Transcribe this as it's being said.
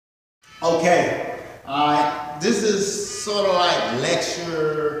Okay, this is sort of like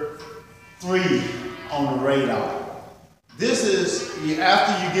lecture 3 on the radar. This is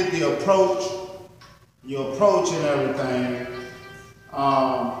after you get the approach, your approach and everything.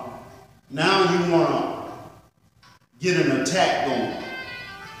 Now you want to get an attack going.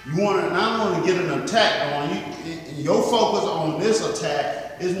 You want to not only get an attack going, your focus on this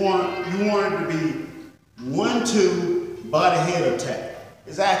attack is you want it to be 1-2 body head attack.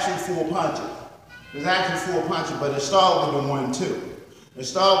 It's actually 4 punches. It's actually 4 punches, but it starts with the 1-2. It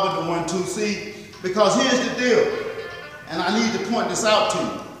starts with the 1-2. See, because here's the deal, and I need to point this out to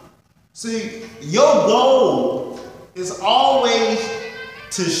you. See, your goal is always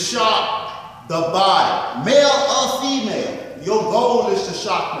to shock the body, male or female. Your goal is to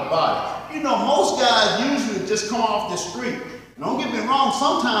shock the body. You know, most guys usually just come off the street. Don't get me wrong,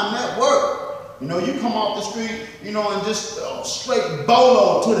 sometimes that works. You know, you come off the street, you know, and just straight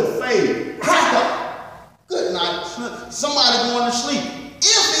bolo to the face. Crack up. Good night. Somebody going to sleep. If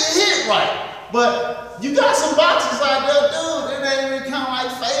it hit right. But you got some boxers out there, dude, it ain't really kind of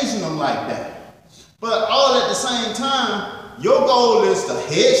like phasing them like that. But all at the same time, your goal is the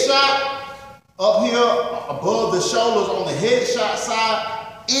headshot up here above the shoulders on the headshot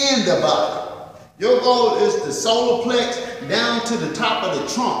side and the body. Your goal is the solar plex down to the top of the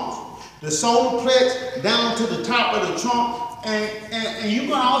trunk. The solar plex down to the top of the trunk, and you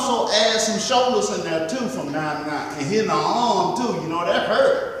can also add some shoulders in there too from now to now, and hitting the arm too. You know that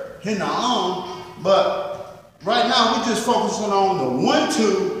hurt, hitting the arm. But right now we're just focusing on the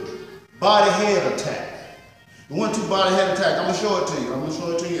 1-2 body head attack. The 1-2 body head attack. I'm gonna show it to you. I'm gonna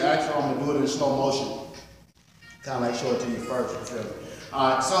show it to you. Actually, I'm gonna do it in slow motion. Kind of like show it to you first. You feel me?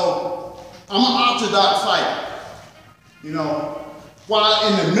 All right. So I'm an orthodox fighter. You know. While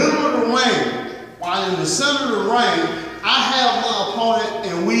in the middle of the ring, while in the center of the ring, I have my opponent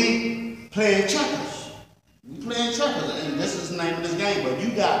and we playing checkers. We playing checkers, and this is the name of this game. But you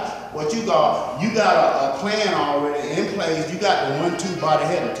got what you got. You got a plan already in place. You got the 1-2 body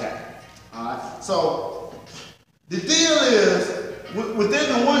head attack. All right. So the deal is within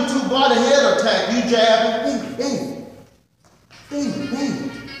the 1-2 body head attack, you jab it, bing, bing, bing, bing,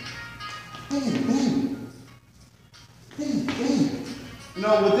 bing, bing, bing, bing. You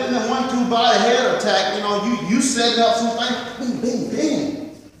know, within the 1-2 body head attack, you know, you setting up some things. Bing, bing,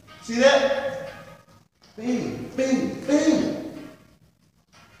 bing. See that? Bing, bing, bing.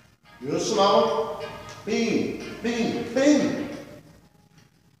 Real slow. Bing, bing, bing.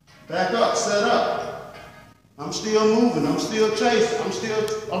 Back up, set up. I'm still moving. I'm still chasing. I'm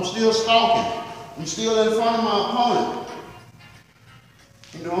still stalking. I'm still in front of my opponent.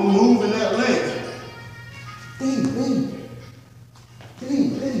 You know, I'm moving that length. Bing, bing.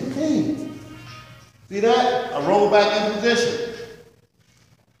 Bing, bing, bing. See that? I roll back in position.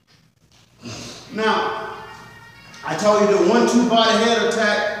 Now, I told you the 1-2 body head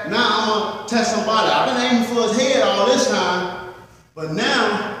attack. Now I'm going to test somebody. I've been aiming for his head all this time, but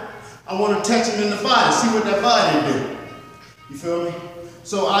now I want to touch him in the body, see what that body do. You feel me?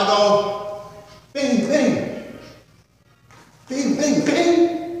 So I go bing, bing. Bing, bing,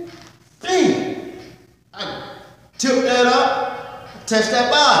 bing. Bing. I tip that up. Touch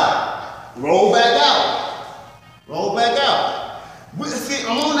that body. Roll back out. Roll back out.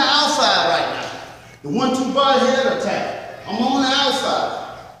 I'm on the outside right now. The 1-2 body head attack. I'm on the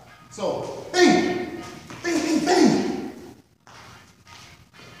outside. So, bing, bing, bing, bing.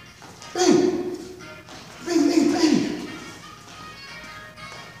 Bing, bing, bing, bing.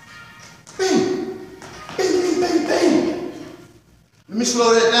 Bing, bing, bing, bing, bing. Let me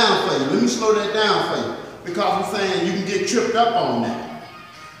slow that down for you. Let me slow that down for you. Because I'm saying you can get tripped up on that.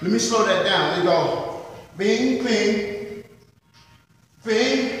 Let me slow that down. They go bing, bing,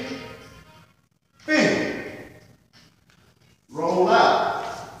 bing, bing. Roll out.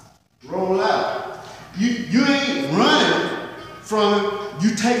 Roll out. You ain't running from it.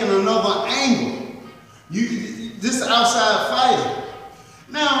 You taking another angle. This is outside fighting.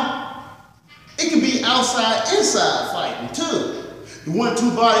 Now, it can be outside, inside fighting too. The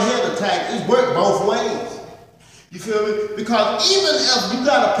 1-2 body head attack is work both ways. You feel me? Because even if you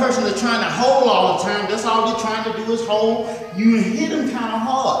got a person that's trying to hold all the time, that's all they're trying to do is hold, you hit him kind of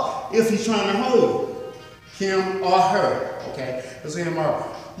hard if he's trying to hold him or her. Okay? Let's him or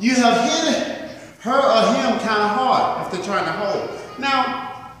her. You have hit her or him kind of hard if they're trying to hold.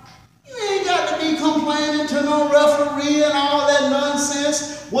 Now, you ain't got to be complaining to no referee and all that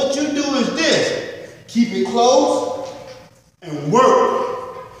nonsense. What you do is this. Keep it close and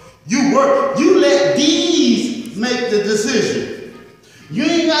work. You work. You let these make the decision. You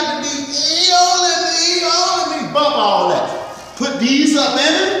ain't got to be, let me bump all that. Put these up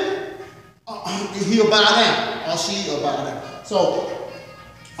in it he'll bow down, or she'll bow down. So,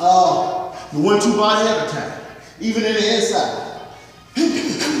 the 1-2 body head attack, even in the inside.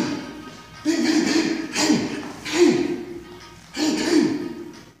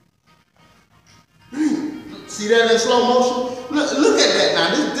 See that in slow motion? Look at that now.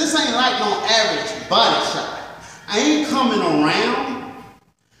 This ain't like no average body shot. I ain't coming around.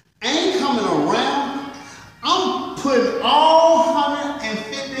 I'm putting all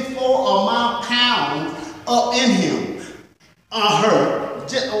 154 of my pounds up in him. Her.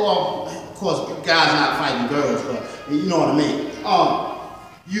 Well, of course, guys not fighting girls, but you know what I mean.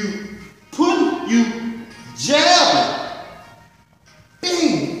 You jabbing.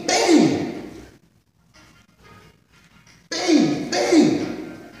 Bing, bing. Bing, bing.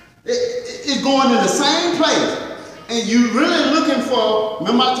 It's going in the same place. And you really looking for,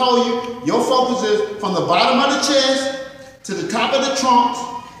 remember I told you, your focus is from the bottom of the chest to the top of the trunks,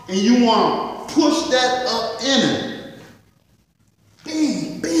 and you want to push that up in it.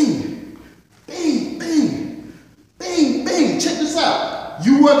 Bing, bing, bing, bing, bing, bing. Check this out.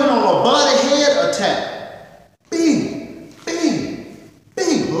 You working on a body head attack. Bing, bing,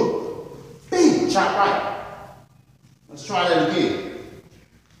 bing, hook, bing, chop right. Let's try that again.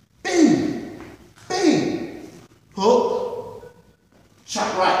 Bing, bing, hook,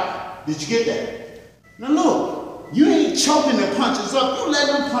 chop right. Did you get that? Now look, you ain't choking the punches up. You let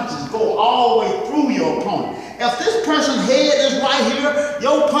them punches go all the way through your opponent. If this person's head is right here,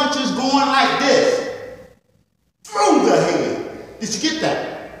 your punch is going like this. Through the head. Did you get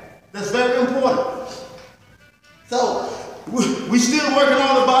that? That's very important. So, we still working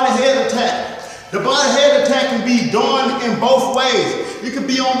on the body head attack. The body head attack can be done in both ways. It could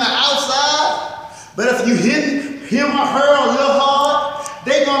be on the outside, but if you hit him or her a little hard,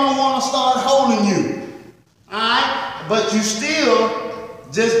 they're gonna want to start holding you. Alright? But you still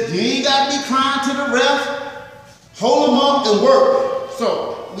you ain't gotta be crying to the ref. Hold them up and work.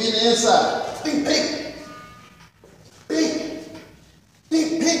 So, we in the inside. Bing, bing. Bing.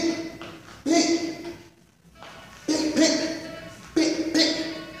 Bing, bing. Bing. Bing, bing. Bing, bing.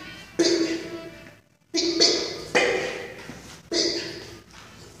 Bing. Bing, bing. Bing. Bing.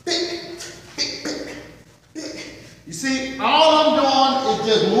 Bing. Bing, bing. Bing. You see, all I'm doing is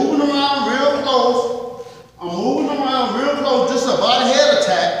just moving around real close. I'm moving around real close, just a body head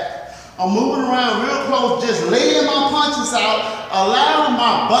attack. I'm moving around real close, just laying my punches out, allowing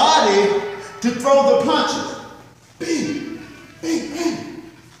my body to throw the punches. Bing, bing, bing,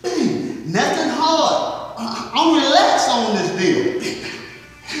 bing. Nothing hard. I'm relaxed on this deal.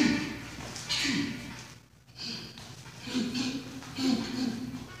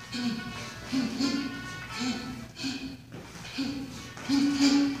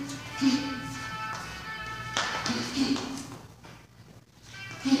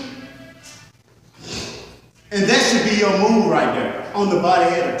 And that should be your move right there on the body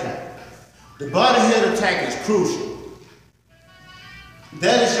head attack. The body head attack is crucial.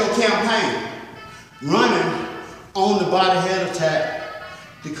 That is your campaign. Running on the body head attack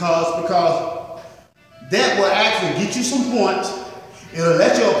because that will actually get you some points. It'll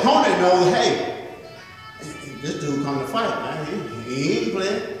let your opponent know, hey, this dude come to fight, man. He ain't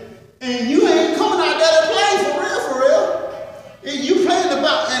playing. And you ain't coming out there to play for real. And you playing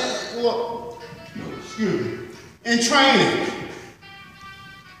about, in training.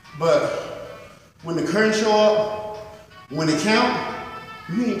 But when the curtain show up, when it count,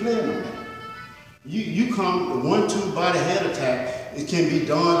 you ain't playing no more. You come the 1-2 body head attack. It can be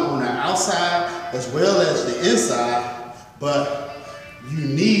done on the outside as well as the inside, but you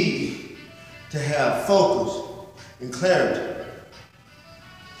need to have focus and clarity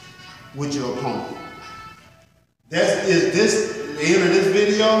with your opponent. Is this the end of this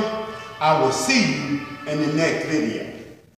video? I will see you in the next video.